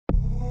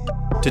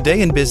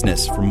Today in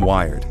Business from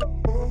Wired.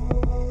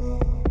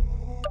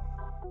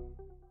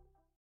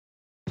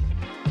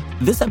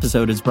 This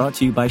episode is brought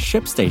to you by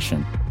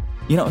ShipStation.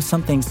 You know,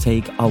 some things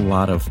take a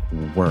lot of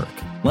work,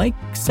 like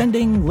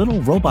sending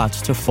little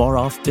robots to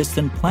far-off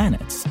distant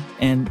planets.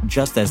 And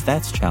just as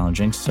that's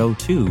challenging, so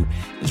too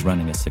is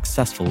running a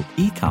successful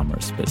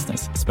e-commerce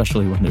business,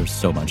 especially when there's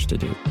so much to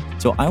do.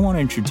 So I want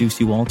to introduce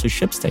you all to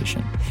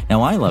ShipStation.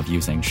 Now, I love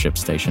using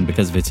ShipStation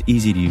because of its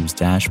easy-to-use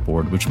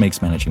dashboard, which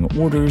makes managing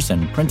orders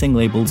and printing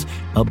labels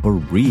a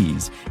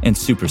breeze and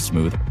super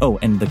smooth. Oh,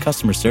 and the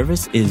customer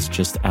service is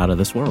just out of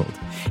this world.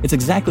 It's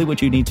exactly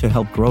what you need to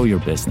help grow your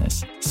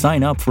business.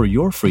 Sign up for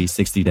your free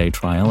 60-day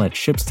trial at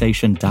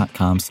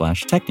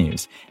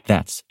shipstation.com/technews.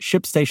 That's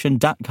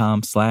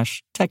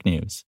shipstation.com/technews.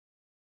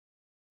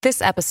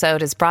 This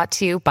episode is brought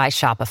to you by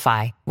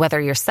Shopify. Whether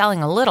you're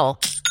selling a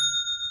little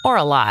or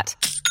a lot,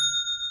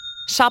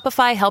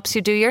 Shopify helps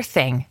you do your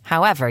thing,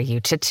 however you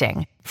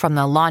cha-ching. From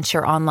the launch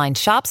your online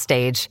shop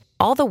stage,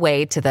 all the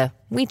way to the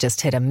we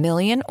just hit 1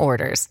 million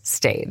orders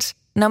stage.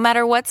 No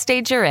matter what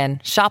stage you're in,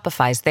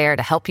 Shopify's there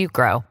to help you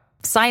grow.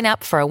 Sign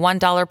up for a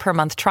 $1 per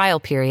month trial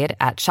period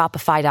at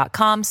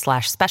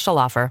shopify.com/special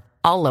offer,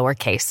 all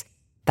lowercase.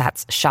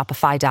 That's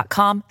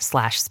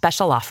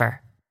shopify.com/special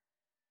offer.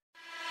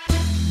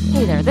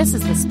 Hey there, this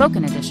is the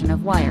spoken edition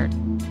of Wired.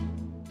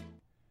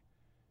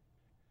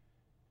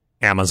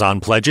 Amazon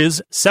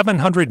pledges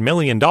 $700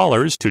 million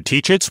to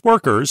teach its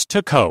workers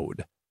to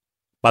code.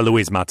 By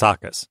Louise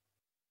Matsakis.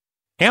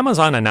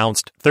 Amazon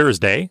announced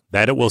Thursday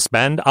that it will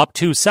spend up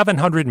to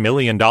 $700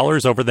 million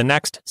over the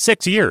next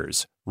 6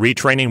 years,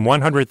 retraining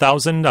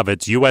 100,000 of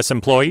its U.S.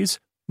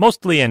 employees,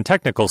 mostly in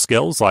technical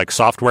skills like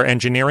software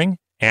engineering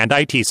and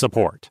IT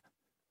support.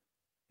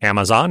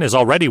 Amazon is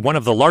already one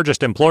of the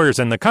largest employers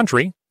in the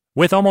country,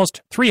 with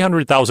almost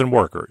 300,000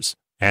 workers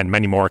and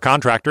many more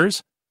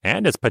contractors,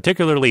 and is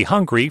particularly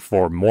hungry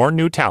for more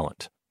new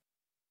talent.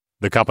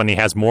 The company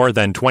has more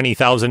than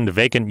 20,000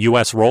 vacant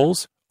U.S.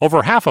 roles,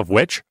 over half of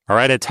which are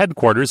at its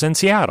headquarters in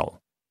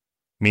Seattle.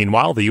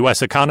 Meanwhile, the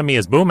U.S. economy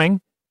is booming,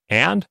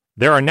 and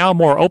there are now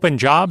more open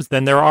jobs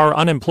than there are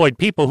unemployed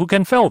people who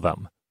can fill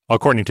them,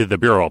 according to the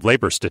Bureau of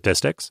Labor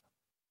Statistics.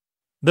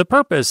 The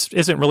purpose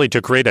isn't really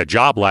to create a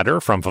job ladder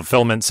from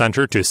fulfillment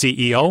center to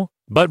CEO,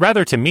 but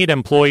rather to meet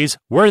employees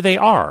where they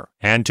are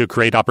and to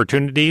create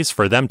opportunities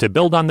for them to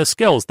build on the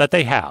skills that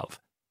they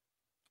have.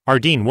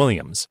 Ardeen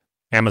Williams,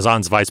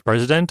 Amazon's Vice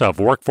President of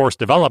Workforce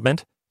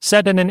Development,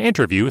 said in an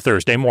interview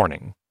Thursday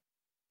morning.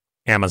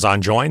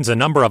 Amazon joins a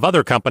number of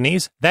other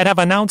companies that have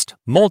announced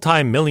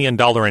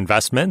multi-million-dollar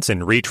investments in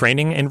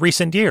retraining in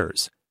recent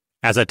years,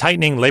 as a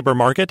tightening labor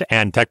market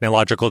and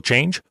technological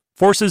change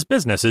forces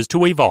businesses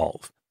to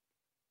evolve.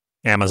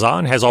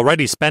 Amazon has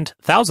already spent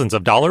thousands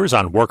of dollars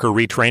on worker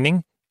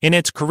retraining in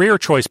its Career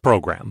Choice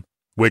program,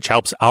 which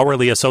helps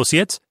hourly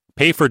associates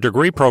pay for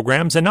degree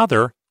programs in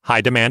other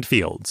high-demand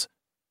fields.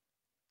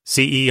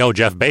 CEO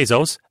Jeff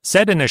Bezos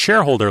said in a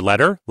shareholder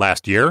letter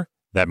last year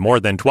that more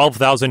than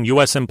 12,000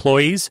 U.S.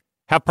 employees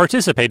have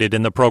participated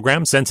in the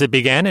program since it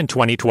began in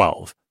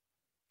 2012.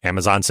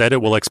 Amazon said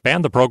it will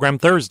expand the program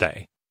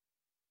Thursday.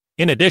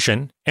 In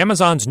addition,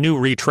 Amazon's new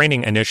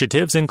retraining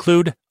initiatives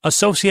include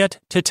Associate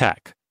to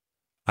Tech,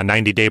 a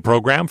 90-day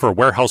program for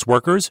warehouse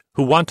workers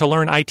who want to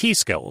learn IT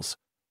skills,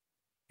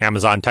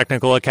 Amazon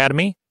Technical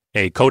Academy,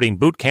 a coding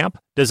boot camp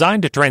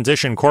designed to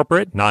transition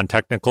corporate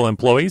non-technical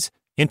employees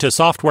into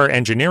software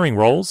engineering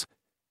roles,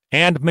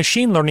 and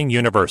Machine Learning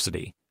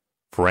University,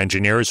 for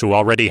engineers who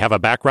already have a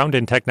background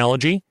in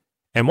technology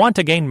and want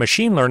to gain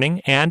machine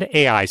learning and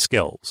AI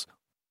skills.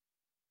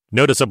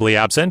 Noticeably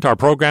absent are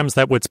programs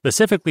that would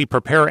specifically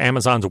prepare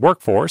Amazon's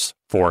workforce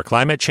for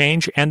climate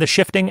change and the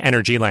shifting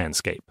energy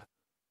landscape.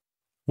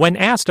 When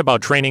asked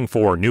about training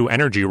for new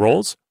energy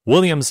roles,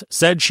 Williams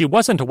said she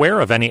wasn't aware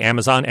of any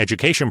Amazon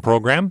education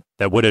program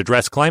that would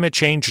address climate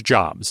change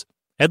jobs,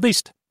 at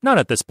least not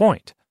at this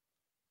point.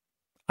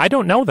 I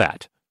don't know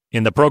that.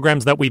 In the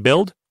programs that we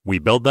build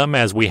them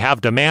as we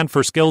have demand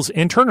for skills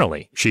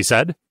internally, she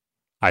said.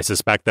 I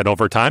suspect that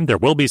over time there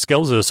will be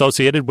skills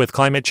associated with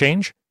climate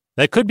change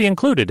that could be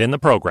included in the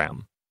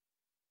program.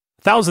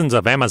 Thousands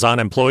of Amazon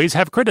employees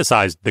have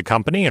criticized the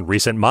company in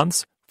recent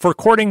months for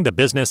courting the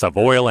business of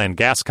oil and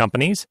gas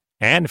companies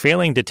and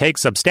failing to take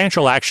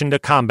substantial action to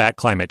combat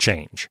climate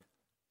change.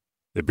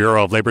 The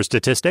Bureau of Labor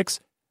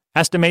Statistics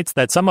estimates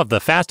that some of the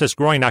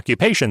fastest-growing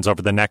occupations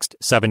over the next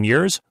 7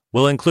 years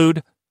will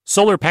include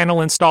solar panel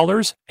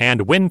installers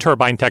and wind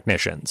turbine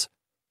technicians,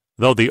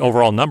 though the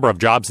overall number of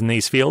jobs in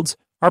these fields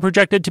are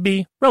projected to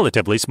be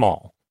relatively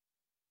small.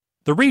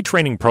 The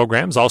retraining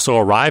programs also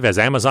arrive as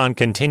Amazon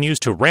continues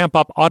to ramp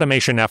up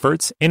automation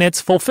efforts in its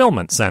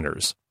fulfillment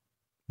centers.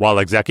 While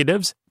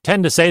executives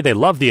tend to say they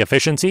love the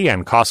efficiency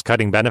and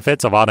cost-cutting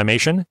benefits of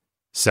automation,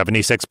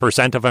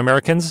 76% of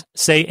Americans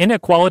say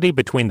inequality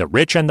between the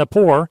rich and the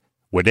poor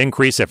would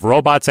increase if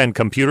robots and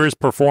computers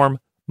perform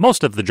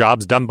most of the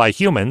jobs done by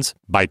humans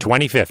by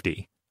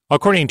 2050,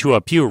 according to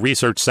a Pew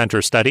Research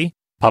Center study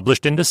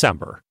published in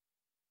December.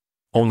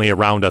 Only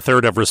around a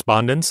third of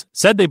respondents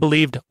said they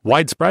believed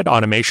widespread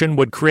automation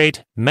would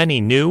create many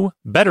new,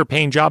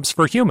 better-paying jobs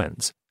for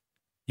humans.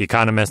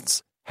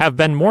 Economists have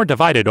been more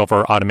divided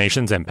over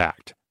automation's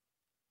impact.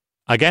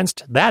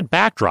 Against that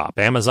backdrop,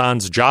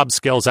 Amazon's job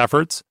skills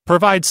efforts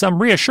provide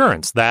some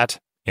reassurance that,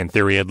 in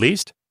theory at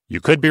least,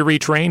 you could be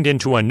retrained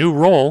into a new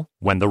role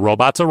when the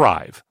robots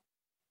arrive.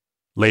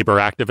 Labor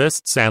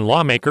activists and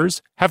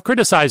lawmakers have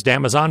criticized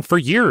Amazon for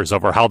years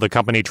over how the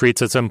company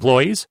treats its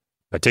employees,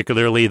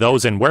 particularly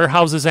those in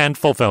warehouses and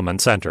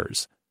fulfillment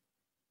centers.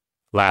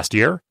 Last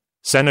year,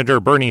 Senator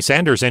Bernie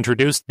Sanders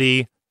introduced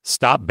the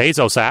Stop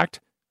Bezos Act,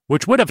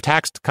 which would have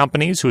taxed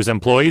companies whose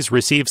employees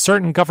receive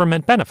certain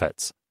government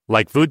benefits,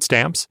 like food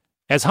stamps,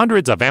 as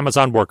hundreds of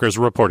Amazon workers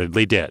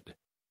reportedly did.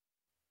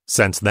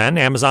 Since then,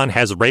 Amazon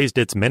has raised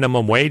its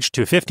minimum wage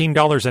to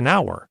 $15 an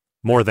hour,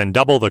 more than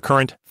double the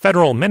current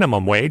federal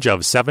minimum wage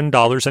of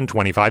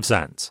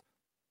 $7.25.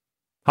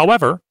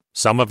 However,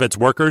 some of its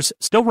workers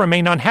still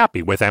remain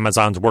unhappy with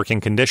Amazon's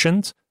working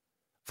conditions.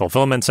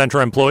 Fulfillment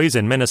center employees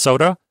in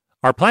Minnesota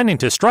are planning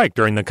to strike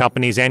during the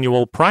company's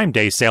annual Prime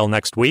Day sale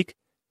next week,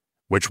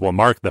 which will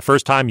mark the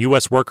first time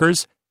U.S.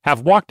 workers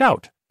have walked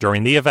out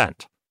during the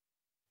event.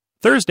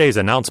 Thursday's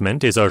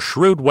announcement is a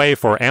shrewd way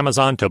for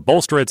Amazon to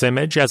bolster its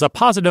image as a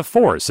positive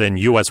force in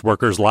U.S.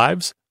 workers'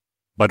 lives,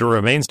 but it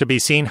remains to be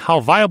seen how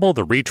viable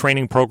the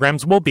retraining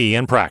programs will be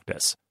in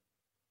practice.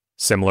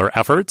 Similar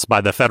efforts by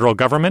the federal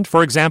government,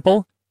 for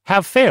example,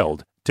 have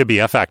failed to be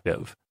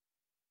effective.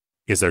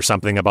 Is there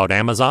something about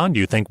Amazon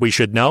you think we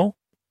should know?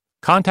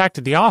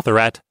 Contact the author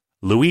at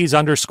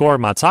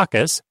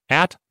Louise_Matsakis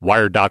at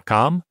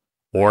Wired.com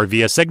or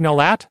via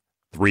Signal at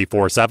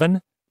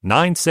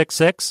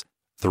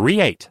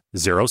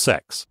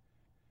 347-966-3806.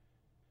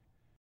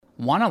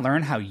 Want to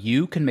learn how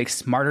you can make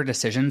smarter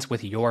decisions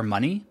with your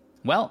money?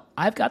 Well,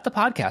 I've got the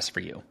podcast for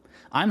you.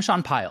 I'm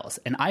Sean Piles,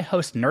 and I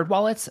host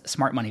NerdWallet's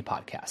Smart Money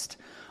Podcast.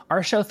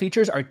 Our show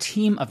features our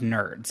team of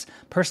nerds,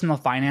 personal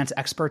finance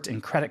experts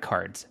in credit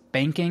cards,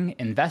 banking,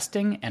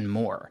 investing, and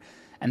more.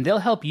 And they'll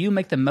help you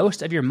make the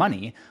most of your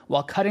money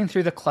while cutting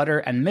through the clutter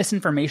and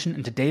misinformation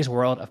in today's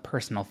world of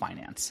personal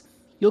finance.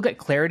 You'll get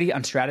clarity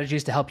on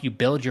strategies to help you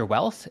build your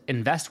wealth,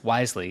 invest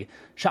wisely,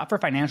 shop for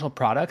financial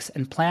products,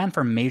 and plan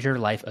for major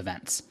life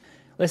events.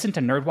 Listen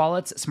to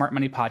NerdWallet's Smart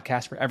Money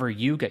Podcast wherever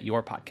you get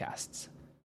your podcasts.